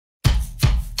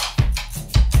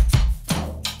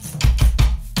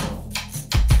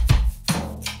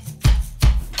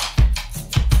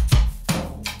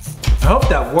hope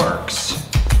that works.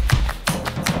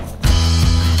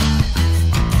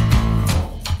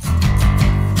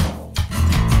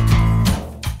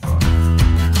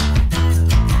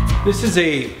 This is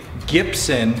a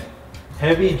Gibson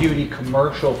heavy-duty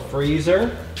commercial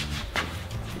freezer.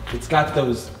 It's got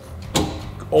those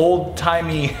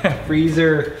old-timey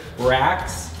freezer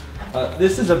racks.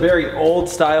 This is a very old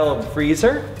style of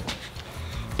freezer,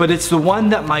 but it's the one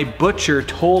that my butcher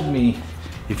told me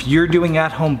if you're doing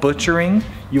at-home butchering,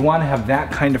 you want to have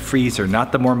that kind of freezer,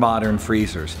 not the more modern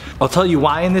freezers. I'll tell you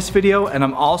why in this video, and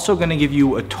I'm also going to give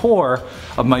you a tour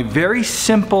of my very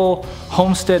simple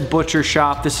Homestead butcher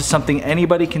shop. This is something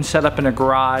anybody can set up in a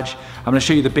garage. I'm going to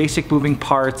show you the basic moving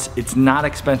parts. It's not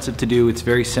expensive to do, it's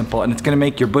very simple, and it's going to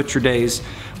make your butcher days,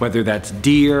 whether that's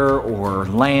deer or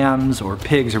lambs or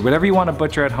pigs or whatever you want to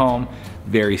butcher at home,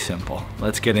 very simple.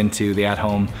 Let's get into the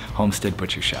at-home Homestead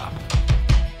butcher shop.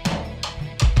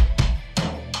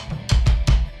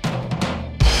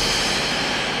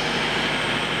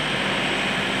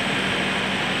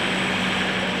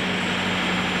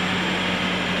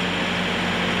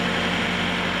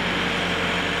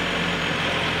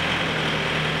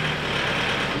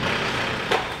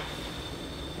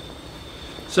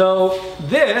 So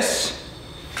this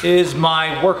is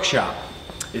my workshop.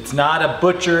 It's not a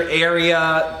butcher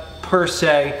area per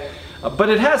se, but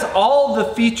it has all the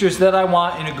features that I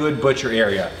want in a good butcher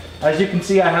area. As you can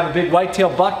see, I have a big whitetail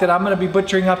buck that I'm gonna be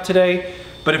butchering up today.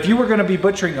 But if you were gonna be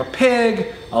butchering a pig,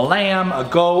 a lamb, a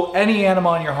goat, any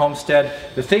animal in your homestead,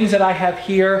 the things that I have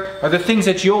here are the things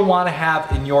that you'll wanna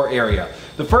have in your area.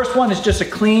 The first one is just a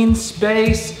clean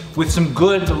space with some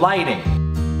good lighting.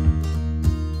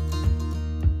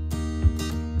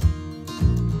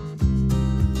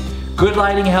 Good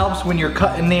lighting helps when you're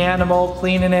cutting the animal,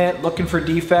 cleaning it, looking for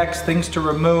defects, things to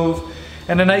remove.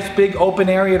 And a nice big open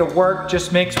area to work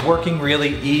just makes working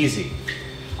really easy.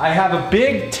 I have a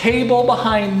big table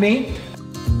behind me.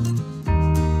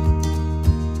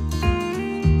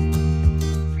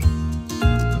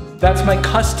 That's my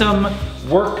custom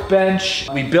workbench.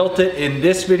 We built it in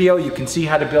this video. You can see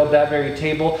how to build that very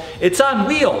table. It's on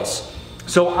wheels.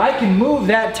 So I can move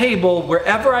that table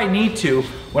wherever I need to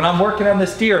when I'm working on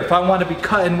this deer. If I want to be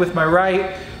cutting with my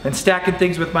right and stacking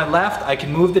things with my left, I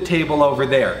can move the table over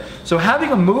there. So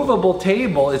having a movable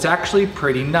table is actually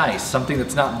pretty nice, something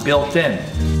that's not built in.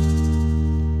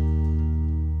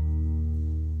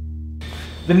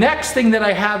 The next thing that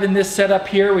I have in this setup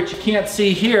here, which you can't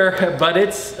see here, but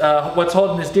it's what's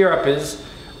holding this deer up, is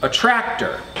a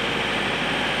tractor.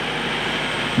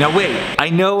 Now wait, I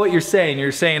know what you're saying.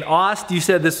 You're saying, Aust, you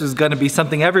said this was gonna be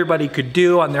something everybody could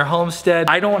do on their homestead.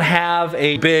 I don't have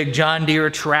a big John Deere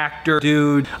tractor,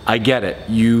 dude. I get it.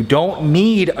 You don't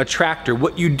need a tractor.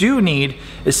 What you do need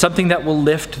is something that will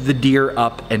lift the deer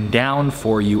up and down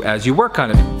for you as you work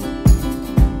on it.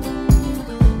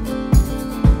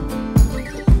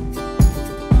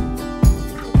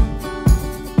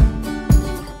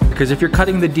 Because if you're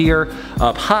cutting the deer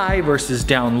up high versus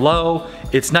down low,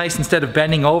 it's nice, instead of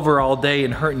bending over all day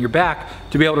and hurting your back,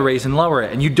 to be able to raise and lower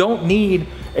it. And you don't need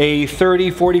a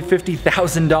 $30,000, $40,000,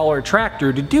 $50,000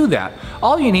 tractor to do that.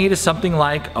 All you need is something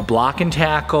like a block and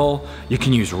tackle. You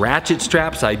can use ratchet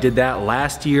straps. I did that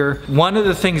last year. One of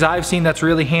the things I've seen that's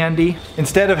really handy,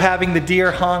 instead of having the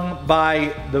deer hung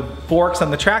by the forks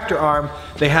on the tractor arm,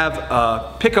 they have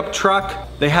a pickup truck.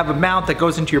 They have a mount that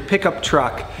goes into your pickup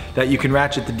truck that you can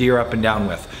ratchet the deer up and down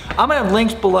with. I'm gonna have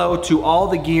links below to all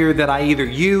the gear that I either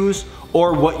use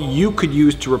or what you could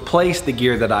use to replace the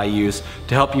gear that I use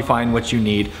to help you find what you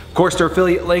need. Of course, there are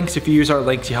affiliate links. If you use our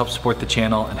links, you help support the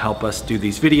channel and help us do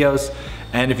these videos.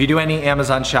 And if you do any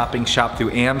Amazon shopping, shop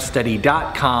through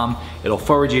homesteady.com. It'll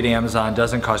forward you to Amazon.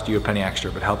 Doesn't cost you a penny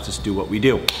extra, but helps us do what we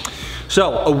do.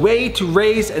 So, a way to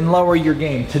raise and lower your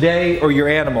game today, or your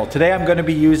animal. Today I'm gonna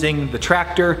be using the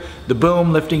tractor, the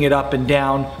boom, lifting it up and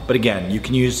down. But again, you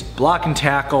can use block and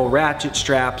tackle, ratchet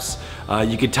straps,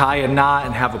 you could tie a knot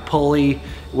and have a pulley,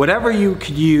 whatever you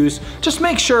could use. Just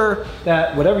make sure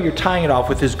that whatever you're tying it off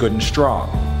with is good and strong.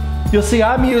 You'll see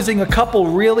I'm using a couple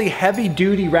really heavy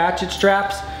duty ratchet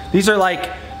straps. These are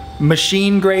like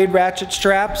machine grade ratchet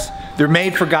straps. They're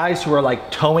made for guys who are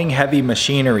like towing heavy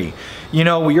machinery. You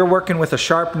know, when you're working with a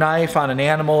sharp knife on an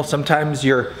animal, sometimes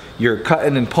you're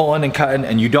cutting and pulling and cutting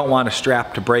and you don't want a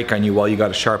strap to break on you while you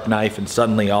got a sharp knife and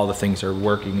suddenly all the things are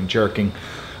working and jerking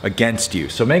against you.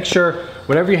 So make sure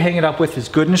whatever you hang it up with is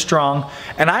good and strong.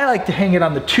 And I like to hang it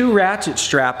on the two ratchet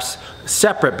straps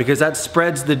separate because that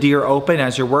spreads the deer open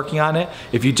as you're working on it.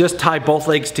 If you just tie both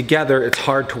legs together, it's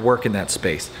hard to work in that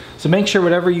space. So make sure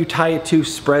whatever you tie it to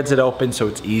spreads it open so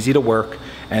it's easy to work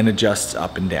and adjusts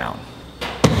up and down.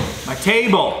 My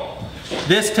table.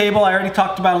 This table I already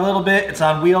talked about a little bit. It's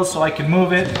on wheels so I can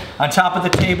move it. On top of the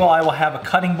table I will have a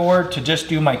cutting board to just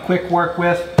do my quick work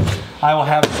with. I will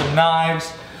have some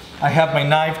knives. I have my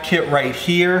knife kit right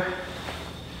here.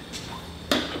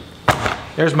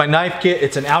 There's my knife kit.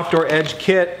 It's an outdoor edge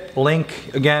kit.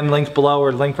 Link, again, links below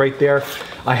or link right there.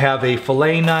 I have a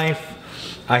fillet knife.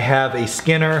 I have a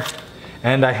skinner,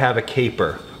 and I have a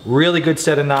caper. Really good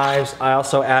set of knives. I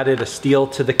also added a steel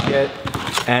to the kit,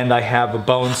 and I have a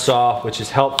bone saw, which is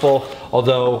helpful.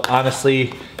 Although,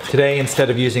 honestly, today instead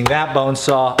of using that bone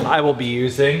saw, I will be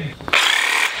using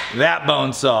that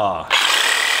bone saw.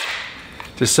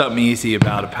 Just something easy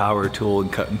about a power tool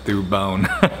and cutting through bone.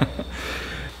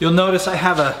 You'll notice I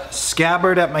have a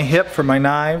scabbard at my hip for my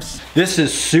knives. This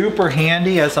is super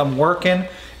handy as I'm working.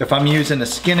 If I'm using a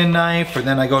skinning knife, or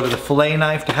then I go to the fillet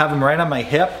knife, to have them right on my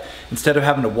hip instead of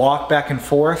having to walk back and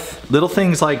forth. Little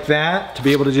things like that, to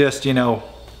be able to just, you know,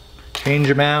 change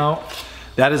them out.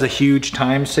 That is a huge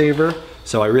time saver.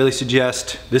 So I really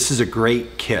suggest, this is a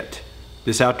great kit.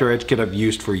 This outdoor edge kit I've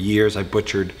used for years. I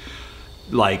butchered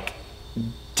like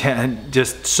 10,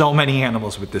 just so many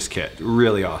animals with this kit.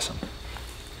 Really awesome.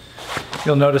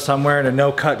 You'll notice I'm wearing a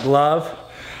no-cut glove.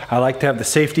 I like to have the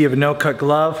safety of a no-cut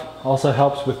glove. Also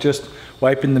helps with just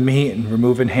wiping the meat and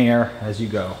removing hair as you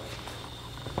go.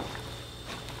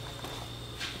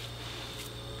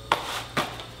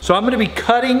 So I'm going to be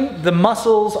cutting the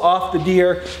muscles off the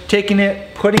deer, taking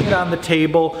it, putting it on the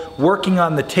table, working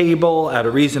on the table at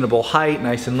a reasonable height,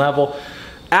 nice and level.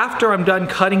 After I'm done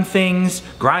cutting things,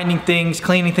 grinding things,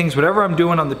 cleaning things, whatever I'm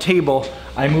doing on the table,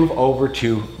 I move over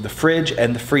to the fridge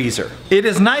and the freezer. It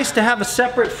is nice to have a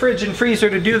separate fridge and freezer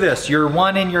to do this. Your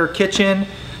one in your kitchen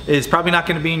is probably not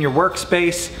going to be in your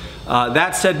workspace.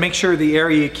 That said, make sure the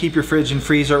area you keep your fridge and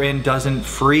freezer in doesn't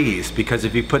freeze, because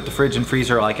if you put the fridge and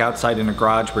freezer like outside in a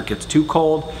garage where it gets too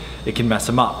cold, it can mess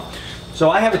them up. So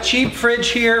I have a cheap fridge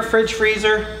here, fridge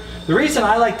freezer. The reason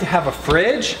I like to have a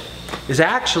fridge is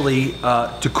actually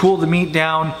to cool the meat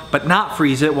down but not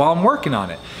freeze it while I'm working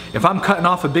on it. If I'm cutting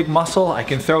off a big muscle, I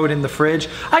can throw it in the fridge.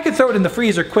 I can throw it in the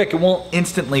freezer quick, it won't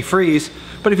instantly freeze,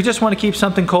 but if you just want to keep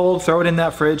something cold, throw it in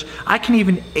that fridge. I can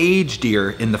even age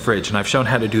deer in the fridge, and I've shown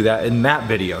how to do that in that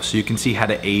video, so you can see how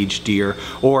to age deer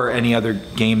or any other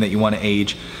game that you want to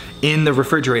age in the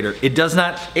refrigerator. It does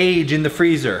not age in the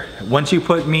freezer. Once you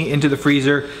put meat into the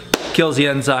freezer, kills the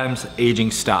enzymes,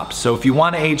 aging stops. So if you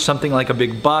want to age something like a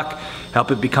big buck,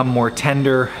 help it become more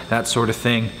tender, that sort of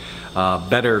thing,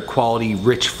 better quality,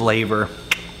 rich flavor,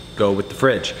 go with the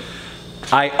fridge.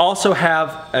 I also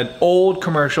have an old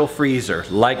commercial freezer,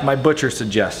 like my butcher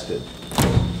suggested,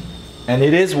 and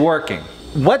it is working.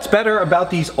 What's better about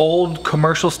these old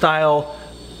commercial style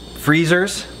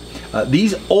freezers?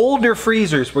 These older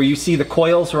freezers where you see the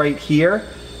coils right here,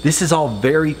 this is all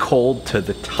very cold to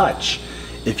the touch.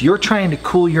 If you're trying to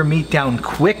cool your meat down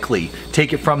quickly,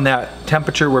 take it from that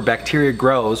temperature where bacteria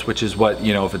grows, which is what,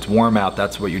 you know, if it's warm out,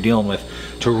 that's what you're dealing with,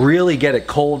 to really get it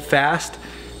cold fast,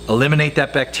 eliminate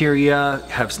that bacteria,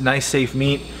 have nice safe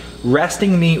meat.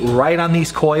 Resting meat right on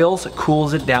these coils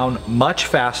cools it down much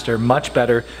faster, much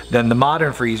better than the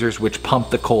modern freezers, which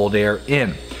pump the cold air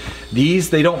in. These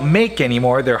they don't make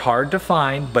anymore, they're hard to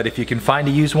find, but if you can find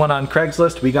a used one on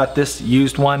Craigslist, we got this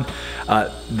used one.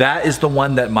 That is the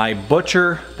one that my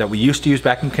butcher that we used to use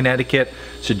back in Connecticut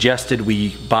suggested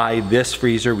we buy this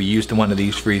freezer. We used one of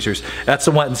these freezers. That's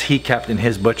the ones he kept in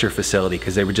his butcher facility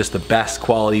because they were just the best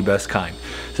quality, best kind.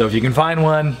 So if you can find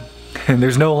one, and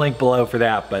there's no link below for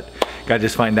that, but gotta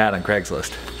just find that on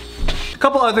Craigslist. A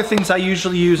couple other things I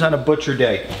usually use on a butcher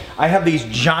day. I have these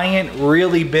giant,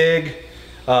 really big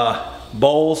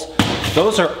bowls.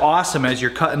 Those are awesome as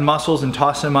you're cutting muscles and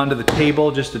tossing them onto the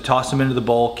table, just to toss them into the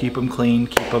bowl, keep them clean,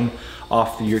 keep them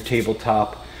off your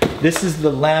tabletop. This is the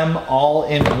Lem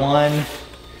all-in-one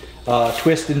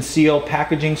twist and seal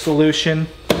packaging solution.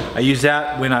 I use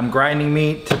that when I'm grinding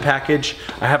meat to package.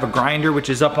 I have a grinder which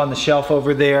is up on the shelf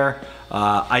over there.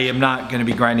 I am not going to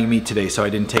be grinding meat today, so I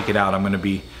didn't take it out. I'm going to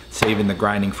be saving the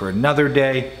grinding for another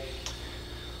day.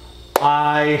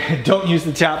 I don't use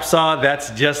the chop saw.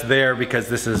 That's just there because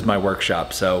this is my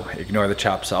workshop, so ignore the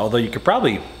chop saw. Although you could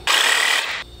probably,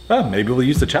 well, maybe we'll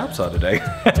use the chop saw today.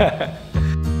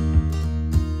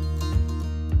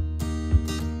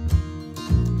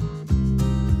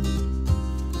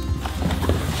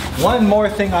 One more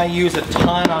thing I use a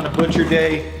ton on a butcher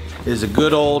day is a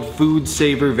good old Food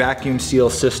Saver vacuum seal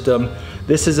system.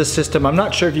 This is a system, I'm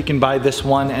not sure if you can buy this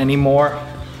one anymore.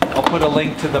 I'll put a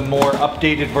link to the more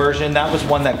updated version. That was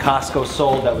one that Costco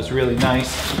sold that was really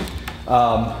nice.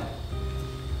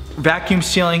 Vacuum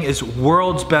sealing is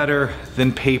worlds better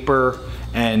than paper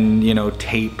and, you know,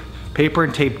 tape. Paper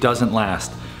and tape doesn't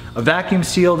last. A vacuum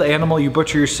sealed animal you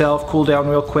butcher yourself, cool down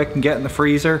real quick and get in the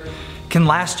freezer, can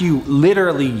last you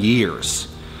literally years.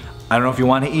 I don't know if you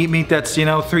want to eat meat that's,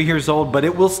 3 years old, but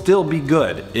it will still be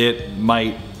good. You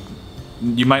might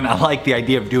not like the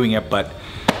idea of doing it, but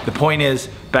the point is,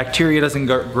 bacteria doesn't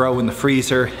grow in the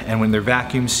freezer, and when they're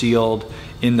vacuum sealed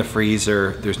in the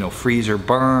freezer, there's no freezer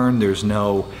burn, there's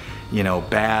no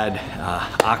bad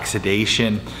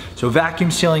oxidation. So vacuum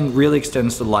sealing really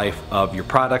extends the life of your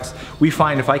products. We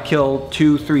find if I kill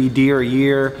 2-3 deer a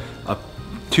year,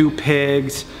 2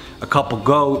 pigs, a couple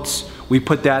goats, we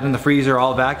put that in the freezer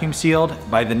all vacuum sealed.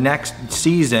 By the next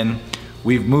season,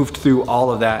 we've moved through all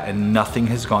of that and nothing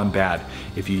has gone bad.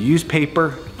 If you use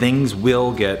paper, things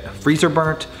will get freezer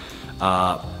burnt.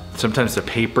 Sometimes the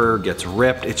paper gets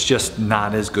ripped. It's just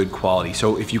not as good quality.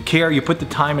 So if you care, you put the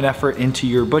time and effort into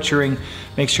your butchering,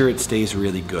 make sure it stays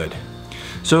really good.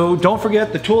 So don't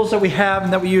forget the tools that we have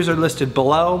and that we use are listed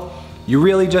below. You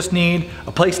really just need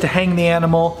a place to hang the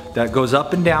animal that goes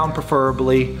up and down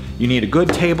preferably. You need a good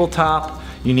tabletop.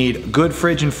 You need a good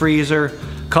fridge and freezer,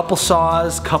 couple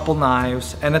saws, couple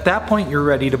knives, and at that point you're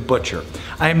ready to butcher.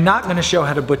 I am not going to show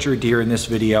how to butcher a deer in this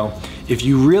video. If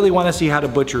you really want to see how to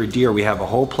butcher a deer, we have a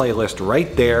whole playlist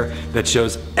right there that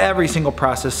shows every single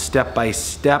process step by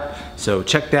step. So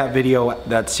check that video,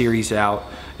 that series out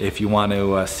if you want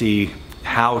to see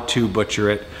how to butcher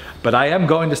it. But I am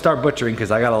going to start butchering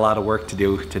because I got a lot of work to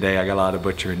do today. I got a lot of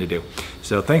butchering to do.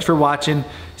 So thanks for watching.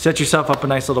 Set yourself up a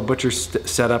nice little butcher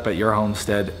setup at your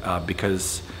homestead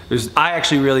because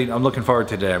I'm looking forward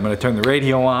to today. I'm going to turn the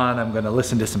radio on, I'm going to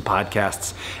listen to some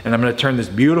podcasts, and I'm going to turn this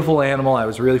beautiful animal I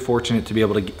was really fortunate to be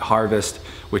able to harvest,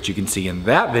 which you can see in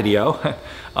that video.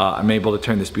 I'm able to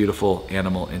turn this beautiful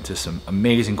animal into some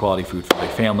amazing quality food for my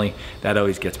family. That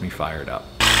always gets me fired up.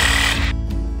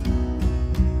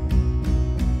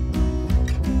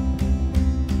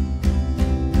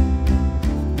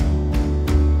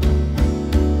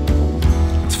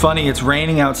 Funny, it's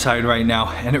raining outside right now,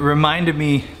 and it reminded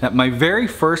me that my very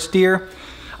first deer,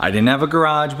 I didn't have a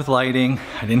garage with lighting,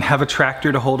 I didn't have a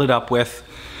tractor to hold it up with.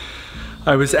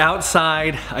 I was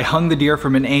outside, I hung the deer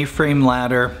from an A-frame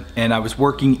ladder, and I was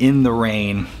working in the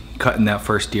rain, cutting that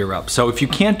first deer up. So if you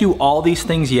can't do all these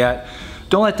things yet,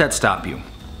 don't let that stop you.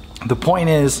 The point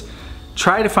is,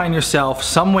 try to find yourself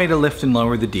some way to lift and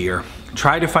lower the deer.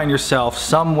 Try to find yourself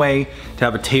some way to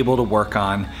have a table to work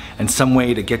on and some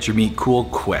way to get your meat cool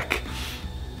quick.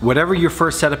 Whatever your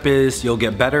first setup is, you'll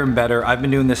get better and better. I've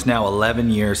been doing this now 11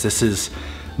 years. This is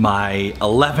my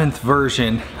 11th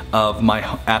version of my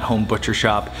at-home butcher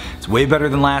shop. It's way better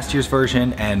than last year's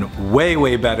version and way,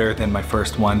 way better than my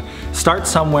first one. Start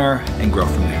somewhere and grow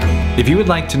from there. If you would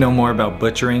like to know more about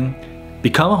butchering,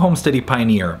 become a Homesteady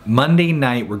pioneer. Monday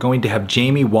night, we're going to have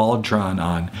Jamie Waldron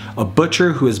on, a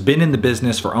butcher who has been in the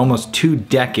business for almost 2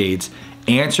 decades,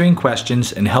 answering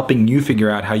questions and helping you figure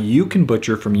out how you can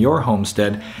butcher from your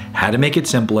homestead, how to make it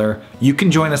simpler. You can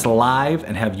join us live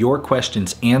and have your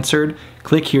questions answered.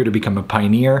 Click here to become a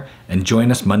pioneer and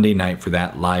join us Monday night for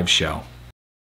that live show.